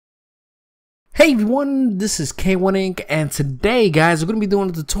Hey everyone, this is K1 Inc. and today guys we're going to be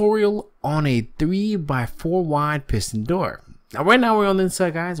doing a tutorial on a 3x4 wide piston door. Now right now we're on the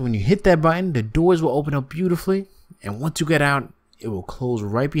inside guys. When you hit that button, the doors will open up beautifully, and once you get out it will close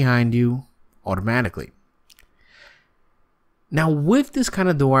right behind you automatically. Now with this kind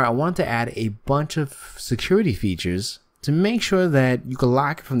of door I want to add a bunch of security features to make sure that you can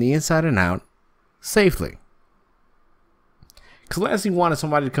lock it from the inside and out safely. Because last thing you want is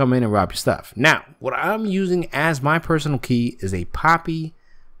somebody to come in and rob your stuff. Now, what I'm using as my personal key is a poppy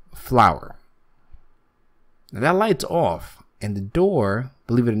flower. Now that light's off and the door,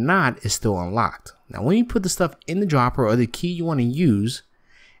 believe it or not, is still unlocked. Now when you put the stuff in the dropper or the key you want to use,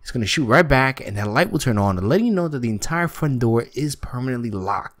 it's going to shoot right back and that light will turn on to let you know that the entire front door is permanently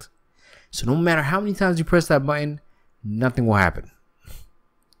locked. So no matter how many times you press that button, nothing will happen.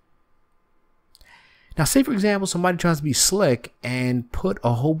 Now say for example somebody tries to be slick and put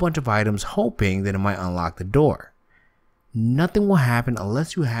a whole bunch of items hoping that it might unlock the door. Nothing will happen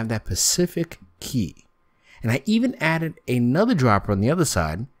unless you have that specific key. And I even added another dropper on the other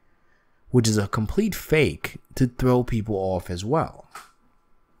side, which is a complete fake to throw people off as well.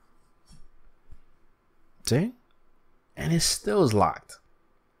 See? And it still is locked.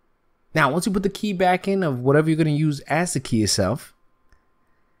 Now once you put the key back in of whatever you're going to use as the key itself,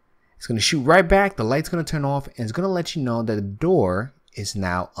 it's going to shoot right back, the light's going to turn off, and it's going to let you know that the door is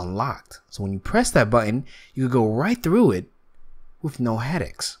now unlocked. So when you press that button, you can go right through it with no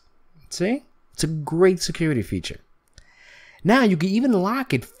headaches. See? It's a great security feature. Now you can even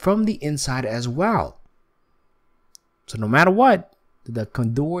lock it from the inside as well. So no matter what, the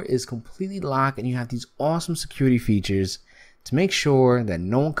door is completely locked and you have these awesome security features to make sure that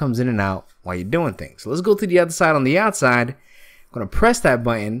no one comes in and out while you're doing things. So let's go to the other side. On the outside, I'm going to press that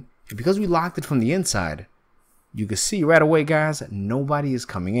button. And because we locked it from the inside, you can see right away, guys, nobody is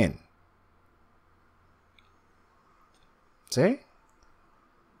coming in. See?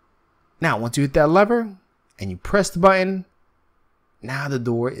 Now, once you hit that lever and you press the button, now the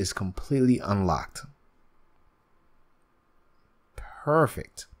door is completely unlocked.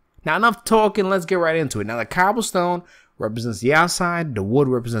 Perfect. Now, enough talking. Let's get right into it. Now, the cobblestone represents the outside, the wood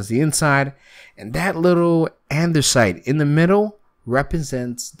represents the inside, and that little andesite in the middle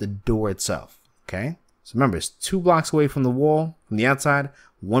represents the door itself. Okay, so remember, it's 2 blocks away from the wall from the outside,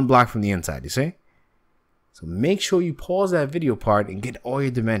 1 block from the inside. You see? So make sure you pause that video part and get all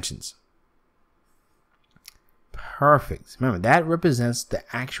your dimensions. Perfect. Remember, that represents the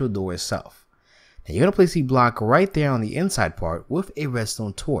actual door itself. Now you're gonna place the block right there on the inside part with a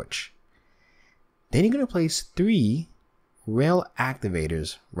redstone torch. Then you're gonna place 3 rail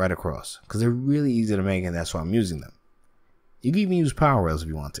activators right across because they're really easy to make, and that's why I'm using them. You can even use power rails if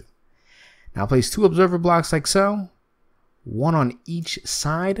you want to. Now place 2 observer blocks like so, 1 on each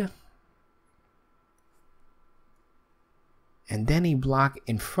side, and then a block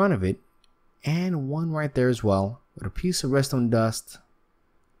in front of it, and 1 right there as well with a piece of redstone dust.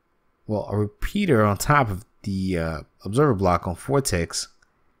 Well, a repeater on top of the observer block on 4 ticks,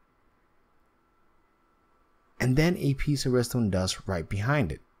 and then a piece of redstone dust right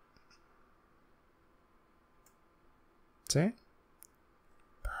behind it. See?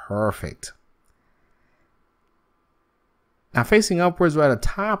 Perfect. Now facing upwards right at the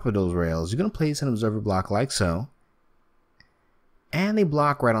top of those rails, you're going to place an observer block like so, and a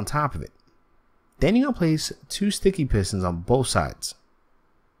block right on top of it. Then you're going to place 2 sticky pistons on both sides.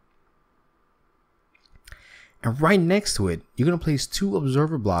 And right next to it, you're going to place 2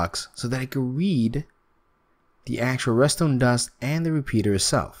 observer blocks so that it can read the actual redstone dust and the repeater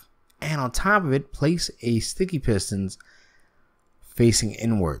itself. And on top of it, place a sticky pistons facing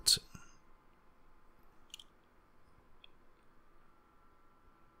inwards.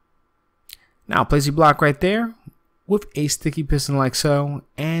 Now place your block right there with a sticky piston like so,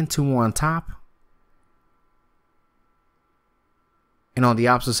 and 2 more on top. And on the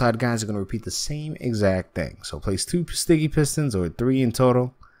opposite side, guys, you're going to repeat the same exact thing. So place 2 sticky pistons, or 3 in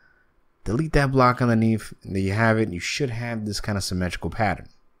total. Delete that block underneath, and there you have it. You should have this kind of symmetrical pattern.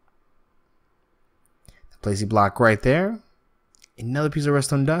 Place your block right there. Another piece of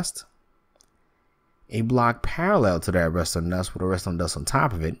redstone dust. A block parallel to that redstone dust with a redstone dust on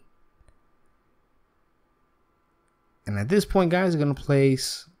top of it. And at this point, guys, you're going to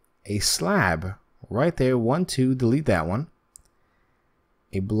place a slab right there. 1, 2, delete that one.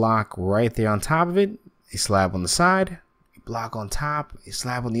 A block right there on top of it. A slab on the side. A block on top. A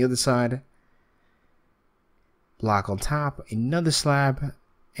slab on the other side. Block on top. Another slab.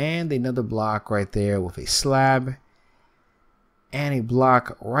 And another block right there with a slab. And a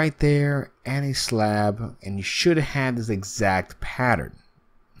block right there. And a slab. And you should have this exact pattern.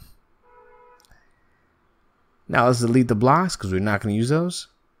 Now let's delete the blocks because we're not going to use those.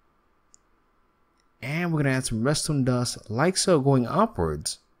 And we're going to add some redstone dust like so, going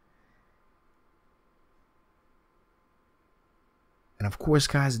upwards. And of course,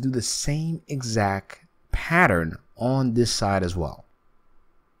 guys, do the same exact pattern on this side as well.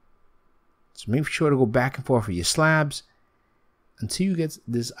 So make sure to go back and forth with your slabs until you get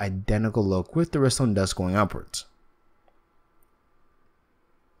this identical look with the redstone dust going upwards.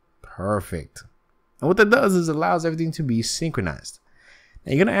 Perfect. And what that does is it allows everything to be synchronized.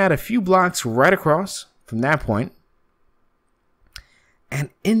 Now you're going to add a few blocks right across from that point. And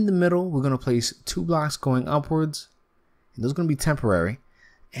in the middle, we're going to place 2 blocks going upwards. And those are going to be temporary.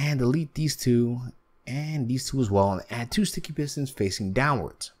 And delete these 2 and these 2 as well. And add 2 sticky pistons facing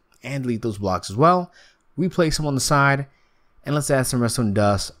downwards. And delete those blocks as well. Replace them on the side. And let's add some redstone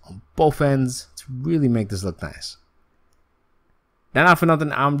dust on both ends to really make this look nice. Now, not for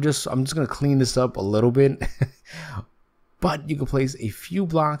nothing, I'm just gonna clean this up a little bit. But you can place a few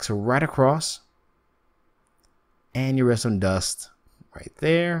blocks right across. And your redstone dust right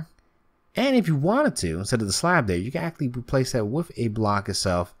there. And if you wanted to, instead of the slab there, you can actually replace that with a block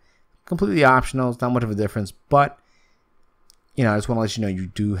itself. Completely optional, it's not much of a difference, but you know, I just want to let you know you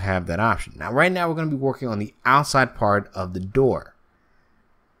do have that option. Now, right now, we're going to be working on the outside part of the door.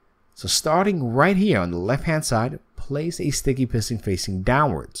 So starting right here on the left-hand side, place a sticky piston facing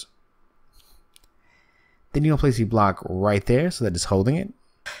downwards. Then you're going to place a block right there so that it's holding it.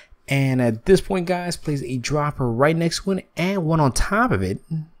 And at this point, guys, place a dropper right next to it and one on top of it.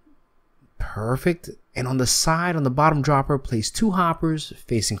 Perfect. And on the side, on the bottom dropper, place 2 hoppers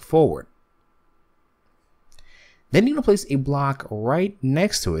facing forward. Then you're going to place a block right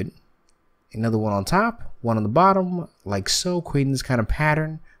next to it, another one on top, one on the bottom, like so, creating this kind of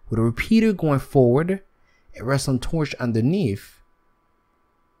pattern with a repeater going forward, a redstone torch underneath,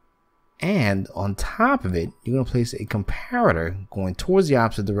 and on top of it, you're going to place a comparator going towards the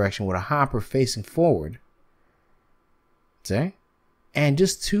opposite direction with a hopper facing forward, okay, and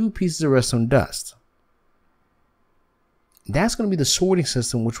just 2 pieces of redstone dust. That's going to be the sorting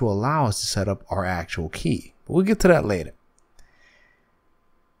system which will allow us to set up our actual key. But we'll get to that later.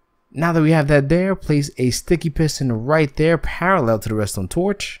 Now that we have that there, place a sticky piston right there parallel to the redstone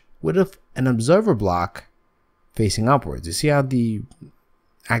torch with an observer block facing upwards. You see how the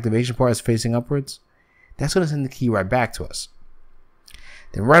activation part is facing upwards? That's going to send the key right back to us.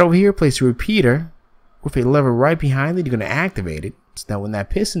 Then right over here, place a repeater with a lever right behind it. You're going to activate it so that when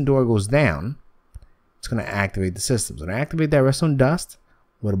that piston door goes down, it's going to activate the system. So to activate that redstone dust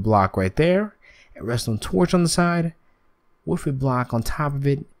with a block right there, a redstone torch on the side with a block on top of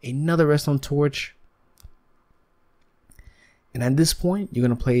it, another redstone torch. And at this point, you're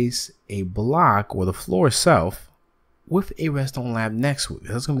going to place a block or the floor itself with a redstone lamp next to it.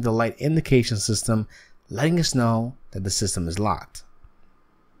 That's going to be the light indication system, letting us know that the system is locked.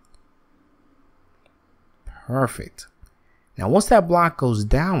 Perfect. Now, once that block goes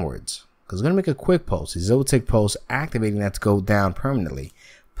downwards, because we're going to make a quick pulse, a Zotic pulse, activating that to go down permanently.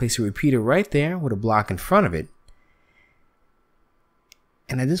 Place a repeater right there with a block in front of it.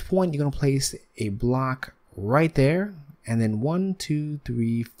 And at this point, you're going to place a block right there. And then 1, 2,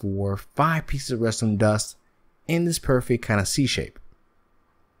 3, 4, 5 pieces of redstone dust in this perfect kind of C shape.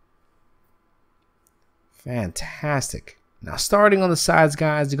 Fantastic. Now, starting on the sides,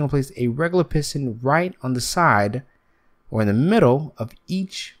 guys, you're going to place a regular piston right on the side or in the middle of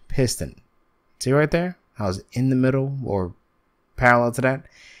each piston. See right there? How it's in the middle or parallel to that.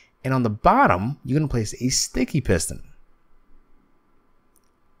 And on the bottom, you're going to place a sticky piston.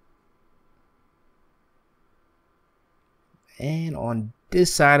 And on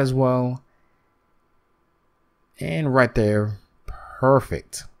this side as well. And right there.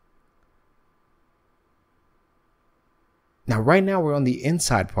 Perfect. Now, right now, we're on the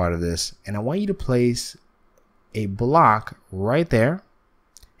inside part of this. And I want you to place a block right there.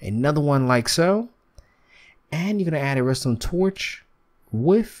 Another one like so. And you're going to add a redstone torch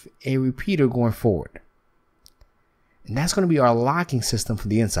with a repeater going forward. And that's going to be our locking system for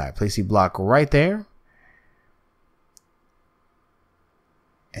the inside. Place a block right there.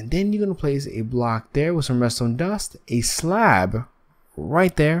 And then you're going to place a block there with some redstone dust, a slab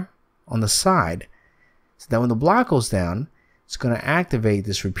right there on the side. So that when the block goes down, it's going to activate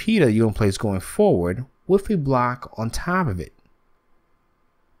this repeater you're going to place going forward with a block on top of it.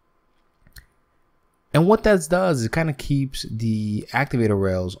 And what that does is it kind of keeps the activator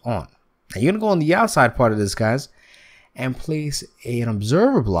rails on. Now you're going to go on the outside part of this, guys, and place an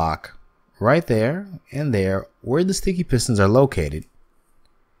observer block right there and there where the sticky pistons are located.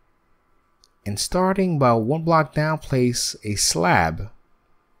 And starting about 1 block down, place a slab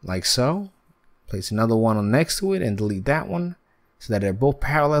like so. Place another one next to it and delete that one so that they're both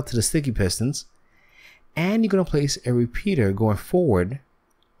parallel to the sticky pistons. And you're going to place a repeater going forward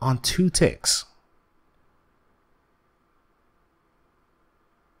on 2 ticks.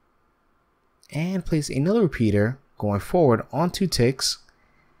 And place another repeater going forward on 2 ticks.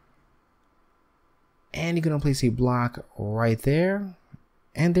 And you're going to place a block right there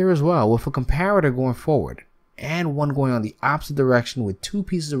and there as well, with a comparator going forward and one going on the opposite direction with 2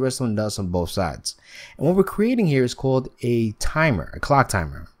 pieces of redstone dust on both sides. And what we're creating here is called a timer, a clock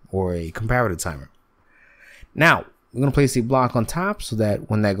timer, or a comparator timer. Now we're going to place a block on top so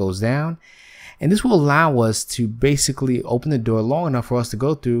that when that goes down, and this will allow us to basically open the door long enough for us to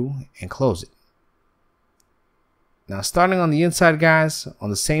go through and close it. Now starting on the inside, guys,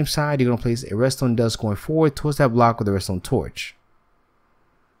 on the same side, you're going to place a redstone dust going forward towards that block with a redstone torch.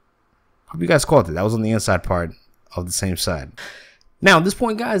 Hope you guys caught it. That was on the inside part of the same side. Now at this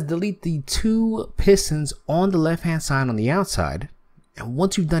point, guys, delete the 2 pistons on the left hand side on the outside. And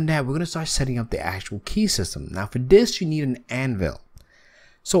once you've done that, we're going to start setting up the actual key system. Now for this, you need an anvil.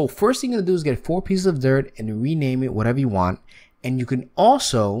 So first thing you're going to do is get 4 pieces of dirt and rename it whatever you want. And you can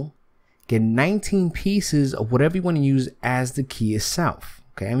also get 19 pieces of whatever you want to use as the key itself.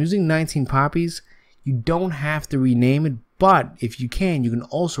 Okay, I'm using 19 poppies. You don't have to rename it, but if you can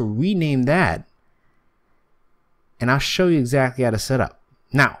also rename that. And I'll show you exactly how to set up.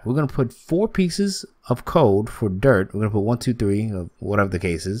 Now we're going to put 4 pieces of code for dirt. We're going to put 1, 2, 3, or whatever the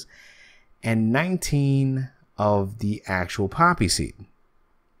case is, and 19 of the actual poppy seed.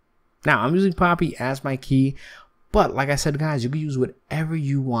 Now I'm using poppy as my key, but like I said, guys, you can use whatever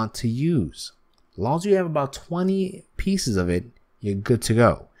you want to use. As long as you have about 20 pieces of it, you're good to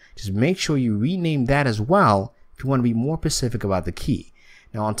go. Just make sure you rename that as well if you want to be more specific about the key.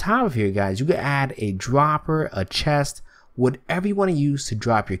 Now on top of here, guys, you can add a dropper, a chest, whatever you want to use to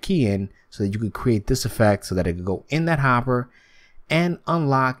drop your key in, so that you could create this effect so that it could go in that hopper and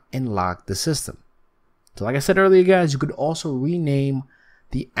unlock and lock the system. So like I said earlier, guys, you could also rename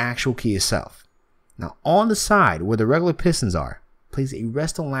the actual key itself. Now on the side where the regular pistons are, place a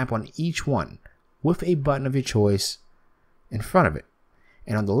redstone lamp on each one with a button of your choice in front of it.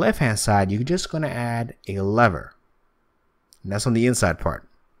 And on the left hand side, you're just going to add a lever. And that's on the inside part.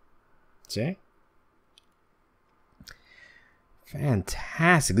 See?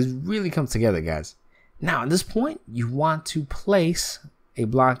 Fantastic. This really comes together, guys. Now at this point, you want to place a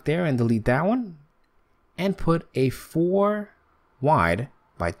block there and delete that one. And put a 4 wide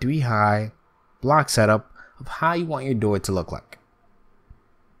by 3 high block setup of how you want your door to look like.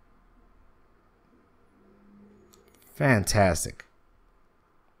 Fantastic.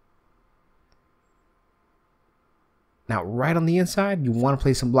 Now right on the inside, you want to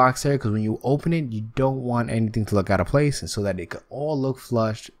place some blocks there because when you open it, you don't want anything to look out of place, and so that it could all look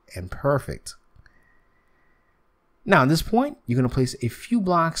flush and perfect. Now at this point, you're going to place a few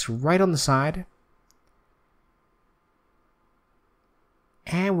blocks right on the side.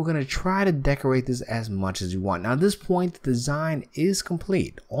 And we're going to try to decorate this as much as you want. Now at this point, the design is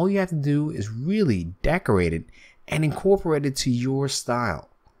complete. All you have to do is really decorate it and incorporate it to your style.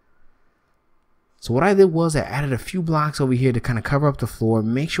 So what I did was I added a few blocks over here to kind of cover up the floor,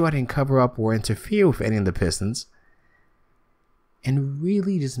 make sure I didn't cover up or interfere with any of the pistons, and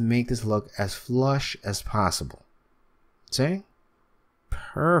really just make this look as flush as possible. See?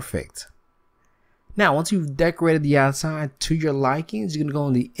 Perfect. Now, once you've decorated the outside to your likings, you're going to go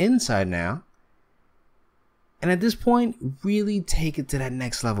on the inside now. And at this point, really take it to that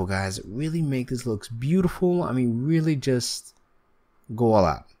next level, guys. Really make this look beautiful. I mean, really just go all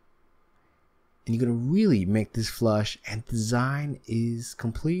out. And you're going to really make this flush, and design is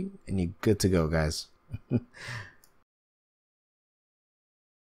complete and you're good to go, guys.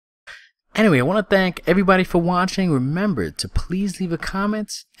 Anyway, I want to thank everybody for watching. Remember to please leave a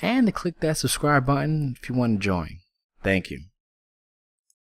comment and to click that subscribe button if you want to join. Thank you.